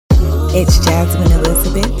It's Jasmine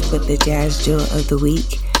Elizabeth with the Jazz Jewel of the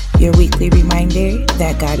Week, your weekly reminder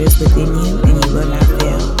that God is within you and you will not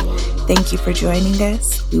fail. Thank you for joining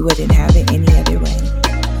us. We wouldn't have it any other way.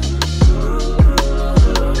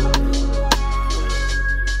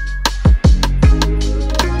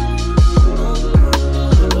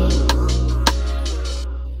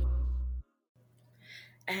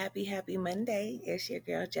 Happy Monday. It's your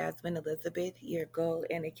girl, Jasmine Elizabeth, your goal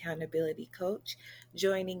and accountability coach,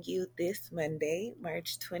 joining you this Monday,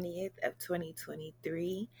 March 20th of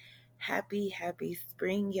 2023. Happy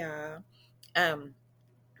spring, y'all. Um,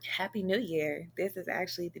 Happy New Year. This is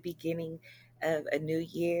actually the beginning of a new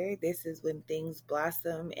year. This is when things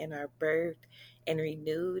blossom and are birthed and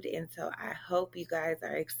renewed. And so I hope you guys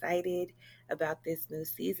are excited about this new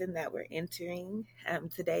season that we're entering.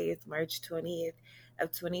 Today is March 20th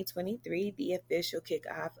of 2023, the official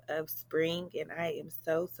kickoff of spring. And I am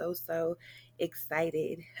so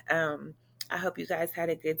excited. I hope you guys had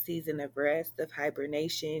a good season of rest, of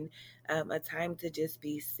hibernation, a time to just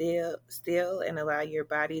be still and allow your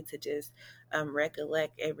body to just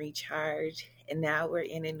recollect and recharge. And now we're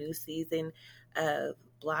in a new season of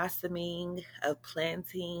blossoming, of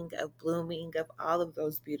planting, of blooming, of all of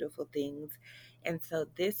those beautiful things. And so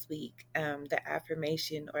this week, the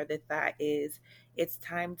affirmation or the thought is it's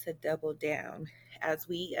time to double down. As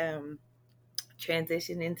we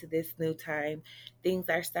transition into this new time, things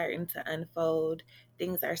are starting to unfold.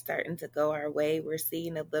 Things are starting to go our way. We're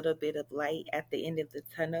seeing a little bit of light at the end of the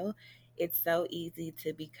tunnel. It's so easy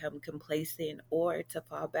to become complacent or to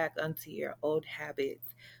fall back onto your old habits,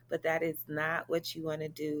 but that is not what you want to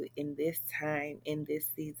do in this time, in this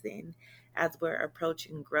season. As we're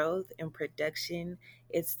approaching growth and production,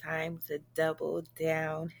 it's time to double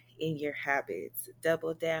down in your habits,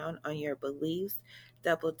 double down on your beliefs,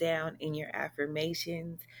 double down in your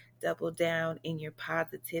affirmations, double down in your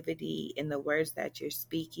positivity, in the words that you're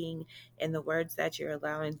speaking, in the words that you're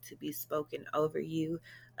allowing to be spoken over you.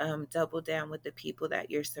 Double down with the people that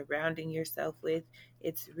you're surrounding yourself with.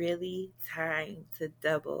 It's really time to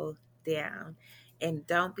double down. And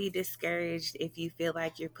don't be discouraged if you feel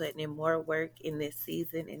like you're putting in more work in this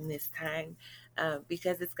season, in this time,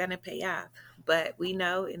 because it's going to pay off. But we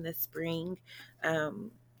know in the spring,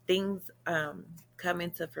 things come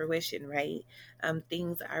into fruition, right?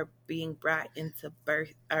 Things are being brought into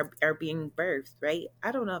birth, are being birthed, right?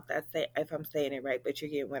 I don't know if I'm saying it right, but you're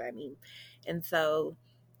getting what I mean. And so,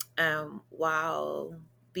 while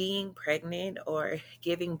being pregnant or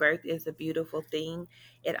giving birth is a beautiful thing,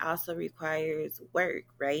 it also requires work,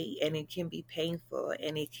 right? And it can be painful,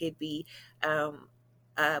 and it could be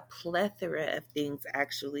a plethora of things,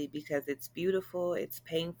 actually, because it's beautiful, it's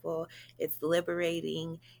painful, it's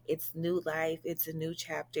liberating, it's new life, it's a new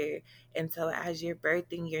chapter. And so as you're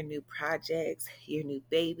birthing your new projects, your new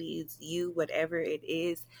babies, whatever it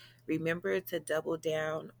is, remember to double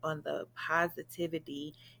down on the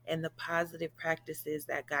positivity and the positive practices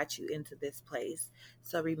that got you into this place.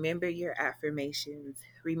 So remember your affirmations,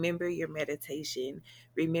 remember your meditation,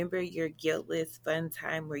 remember your guiltless fun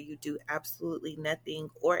time where you do absolutely nothing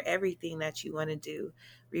or everything that you want to do.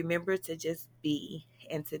 Remember to just be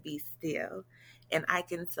and to be still. And I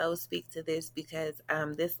can so speak to this because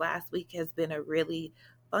this last week has been a really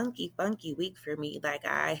funky week for me. Like,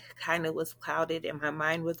 I kind of was clouded and my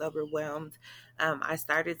mind was overwhelmed. I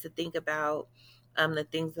started to think about the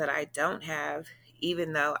things that I don't have,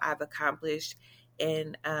 even though I've accomplished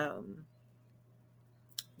and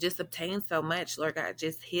just obtained so much, Lord God,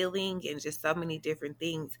 just healing and just so many different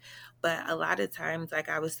things. But a lot of times, like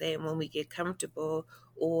I was saying, when we get comfortable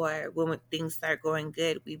or when things start going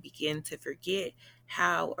good, we begin to forget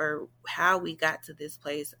how we got to this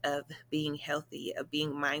place of being healthy, of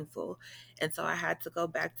being mindful. And so I had to go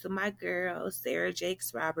back to my girl, Sarah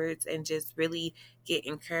Jakes Roberts, and just really get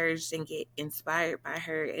encouraged and get inspired by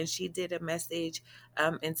her. And she did a message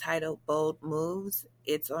entitled Bold Moves.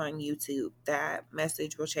 It's on YouTube. That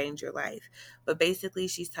message will change your life. But basically,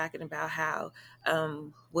 she's talking about how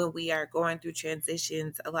when we are going through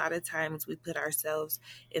transitions, a lot of times we put ourselves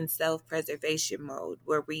in self-preservation mode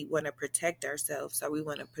where we want to protect ourselves, or we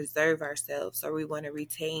want to preserve ourselves, or we want to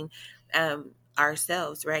retain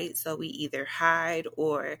ourselves, right? So we either hide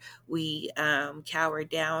or we cower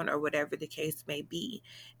down, or whatever the case may be.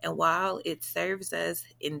 And while it serves us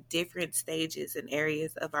in different stages and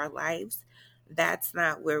areas of our lives, That's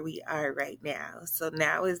not where we are right now. So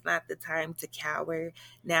now is not the time to cower.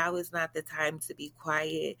 Now is not the time to be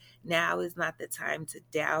quiet. Now is not the time to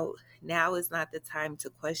doubt. Now is not the time to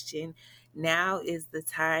question. Now is the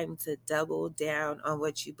time to double down on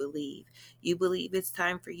what you believe. You believe it's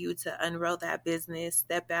time for you to unroll that business,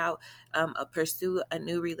 step out, pursue a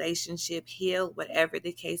new relationship, heal, whatever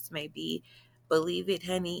the case may be. Believe it,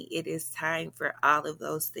 honey. It is time for all of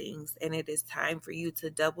those things. And it is time for you to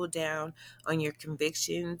double down on your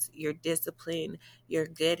convictions, your discipline, your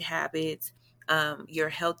good habits, your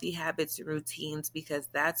healthy habits and routines, because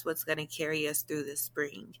that's what's going to carry us through the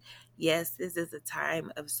spring. Yes, this is a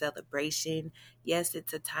time of celebration. Yes,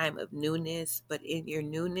 it's a time of newness, but in your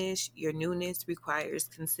newness requires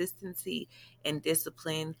consistency and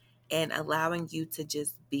discipline and allowing you to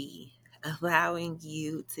just be. Allowing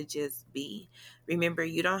you to just be. Remember,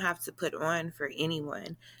 you don't have to put on for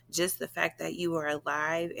anyone. Just the fact that you are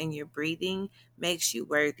alive and you're breathing makes you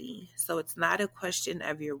worthy. So it's not a question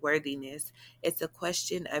of your worthiness, it's a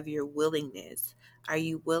question of your willingness. Are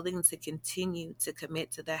you willing to continue to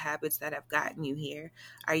commit to the habits that have gotten you here?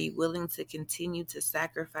 Are you willing to continue to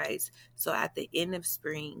sacrifice so at the end of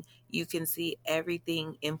spring you can see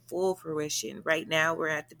everything in full fruition? Right now, we're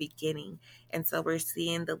at the beginning. And so we're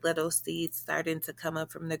seeing the little seeds starting to come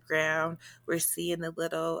up from the ground. We're seeing the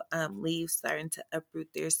little leaves starting to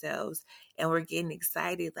uproot themselves. And we're getting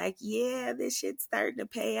excited like, yeah, this shit's starting to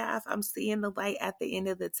pay off. I'm seeing the light at the end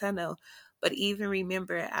of the tunnel. But even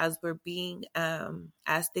remember, as we're being,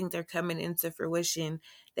 as things are coming into fruition,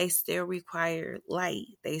 they still require light.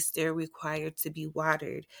 They still require to be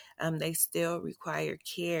watered. They still require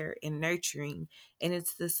care and nurturing. And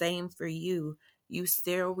it's the same for you. You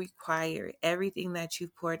still require everything that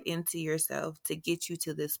you've poured into yourself to get you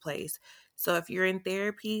to this place. So if you're in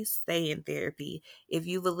therapy, stay in therapy. If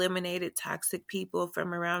you've eliminated toxic people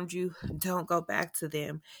from around you, don't go back to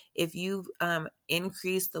them. If you've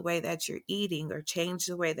increased the way that you're eating or changed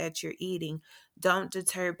the way that you're eating, don't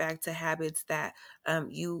deter back to habits that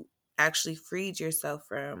you actually freed yourself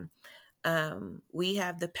from. We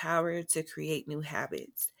have the power to create new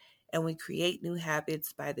habits, and we create new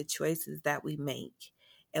habits by the choices that we make.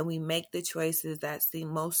 And we make the choices that seem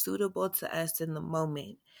most suitable to us in the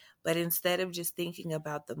moment. But instead of just thinking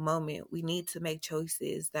about the moment, we need to make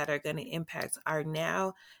choices that are going to impact our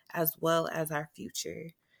now as well as our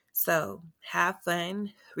future. So have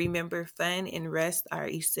fun. Remember, fun and rest are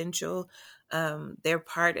essential. They're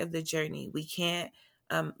part of the journey. We can't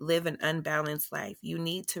live an unbalanced life. You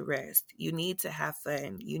need to rest. You need to have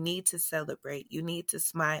fun. You need to celebrate. You need to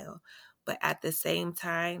smile. But at the same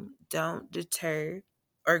time, don't deter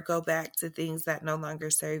or go back to things that no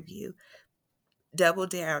longer serve you. Double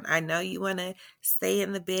down. I know you want to stay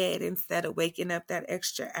in the bed instead of waking up that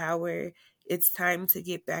extra hour. It's time to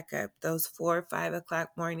get back up. Those 4 or 5 o'clock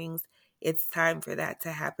mornings, it's time for that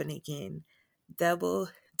to happen again. Double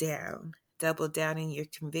down. Double down in your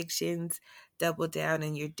convictions. Double down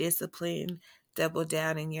in your discipline. Double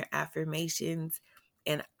down in your affirmations.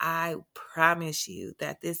 And I promise you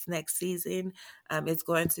that this next season is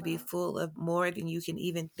going to be full of more than you can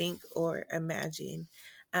even think or imagine.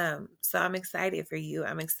 So I'm excited for you.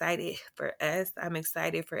 I'm excited for us. I'm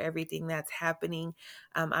excited for everything that's happening.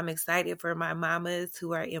 I'm excited for my mamas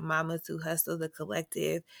who are in Mamas Who Hustle the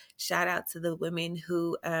Collective. Shout out to the women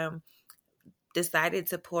who decided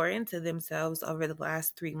to pour into themselves over the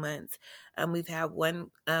last 3 months. We've had one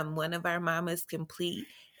of our mamas complete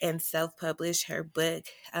and self-publish her book.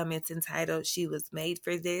 It's entitled "She Was Made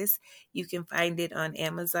for This." You can find it on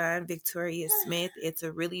Amazon. Victoria Smith. It's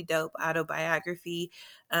a really dope autobiography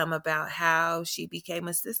about how she became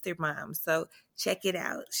a sister mom. So check it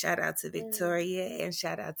out. Shout out to Victoria and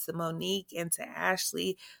shout out to Monique and to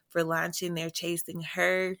Ashley for launching their Chasing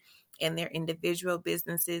Her and their individual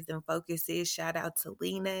businesses and focuses. Shout out to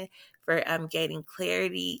Lena for gaining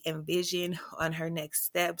clarity and vision on her next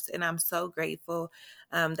steps. And I'm so grateful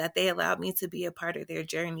that they allowed me to be a part of their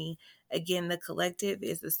journey. Again, the collective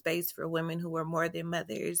is a space for women who are more than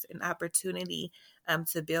mothers, an opportunity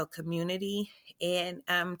to build community and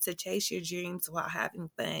to chase your dreams while having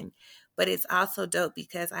fun. But it's also dope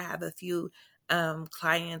because I have a few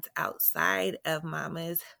clients outside of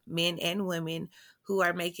mamas, men and women, who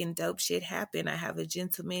are making dope shit happen. I have a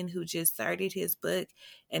gentleman who just started his book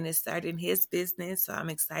and is starting his business, so I'm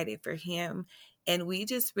excited for him. And we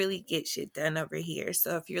just really get shit done over here.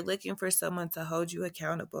 So if you're looking for someone to hold you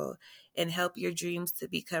accountable and help your dreams to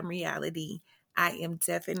become reality, I am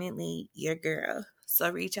definitely your girl. So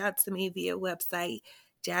reach out to me via website,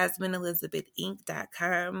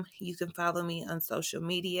 JasmineElizabethInc.com. You can follow me on social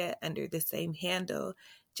media under the same handle,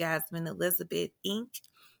 Jasmine Elizabeth Inc.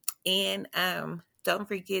 And don't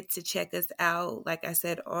forget to check us out, like I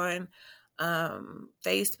said, on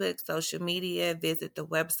Facebook, social media, visit the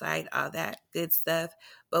website, all that good stuff.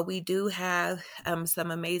 But we do have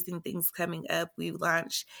some amazing things coming up. We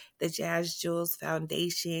launched the Jazz Jewels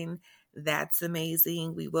Foundation. That's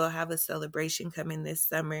amazing. We will have a celebration coming this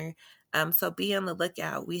summer. So be on the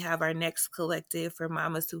lookout. We have our next collective for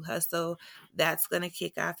Mamas Who Hustle. That's going to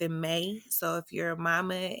kick off in May. So if you're a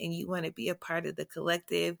mama and you want to be a part of the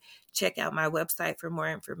collective, check out my website for more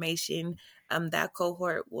information. That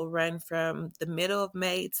cohort will run from the middle of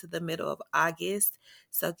May to the middle of August.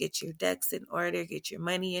 So get your ducks in order, get your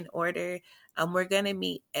money in order. We're going to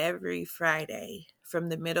meet every Friday from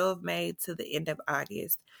the middle of May to the end of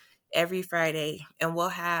August, every Friday. And we'll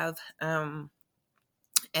have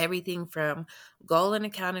everything from goal and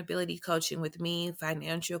accountability coaching with me,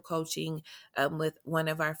 financial coaching with one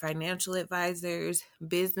of our financial advisors,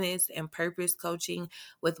 business and purpose coaching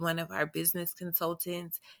with one of our business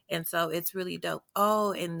consultants. And so it's really dope.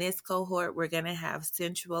 Oh, in this cohort, we're going to have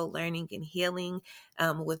sensual learning and healing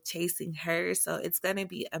with Chasing Her. So it's going to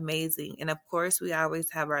be amazing. And of course, we always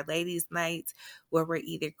have our ladies' nights where we're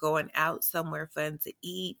either going out somewhere fun to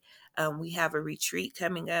eat. We have a retreat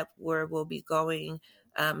coming up where we'll be going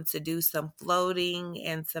to do some floating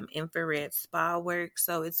and some infrared spa work.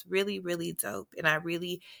 So it's really, really dope. And I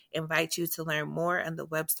really invite you to learn more on the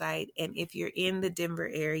website. And if you're in the Denver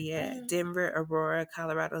area, Denver, Aurora,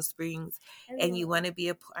 Colorado Springs, and you want to be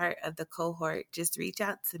a part of the cohort, just reach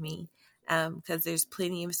out to me because there's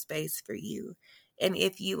plenty of space for you. And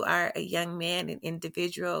if you are a young man, an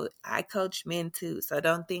individual, I coach men too. So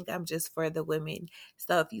don't think I'm just for the women.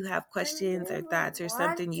 So if you have questions or thoughts or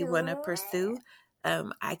something you want to pursue,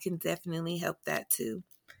 I can definitely help that too.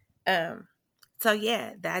 So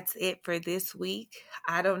yeah, that's it for this week.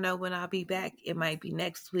 I don't know when I'll be back. It might be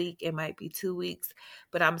next week. It might be 2 weeks,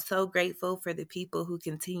 but I'm so grateful for the people who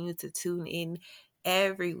continue to tune in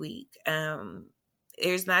every week.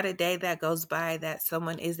 There's not a day that goes by that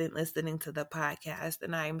someone isn't listening to the podcast.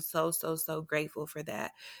 And I am so, so, so grateful for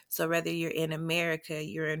that. So whether you're in America,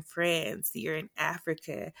 you're in France, you're in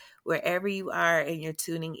Africa, wherever you are and you're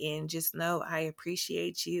tuning in, just know I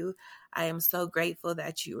appreciate you. I am so grateful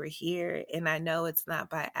that you are here. And I know it's not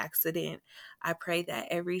by accident. I pray that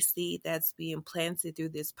every seed that's being planted through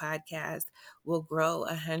this podcast will grow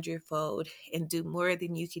 100-fold and do more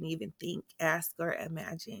than you can even think, ask, or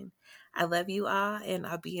imagine. I love you all, and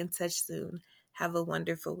I'll be in touch soon. Have a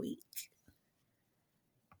wonderful week.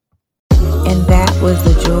 And that was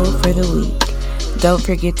the jewel for the week. Don't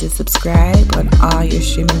forget to subscribe on all your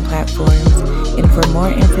streaming platforms. And for more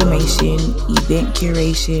information, event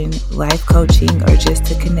curation, life coaching, or just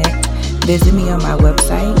to connect, visit me on my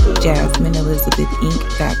website,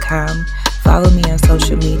 JasmineElizabethInc.com. Follow me on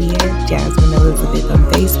social media, Jasmine Elizabeth on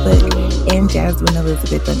Facebook and Jasmine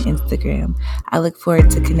Elizabeth on Instagram. I look forward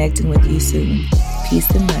to connecting with you soon. Peace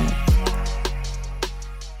and love.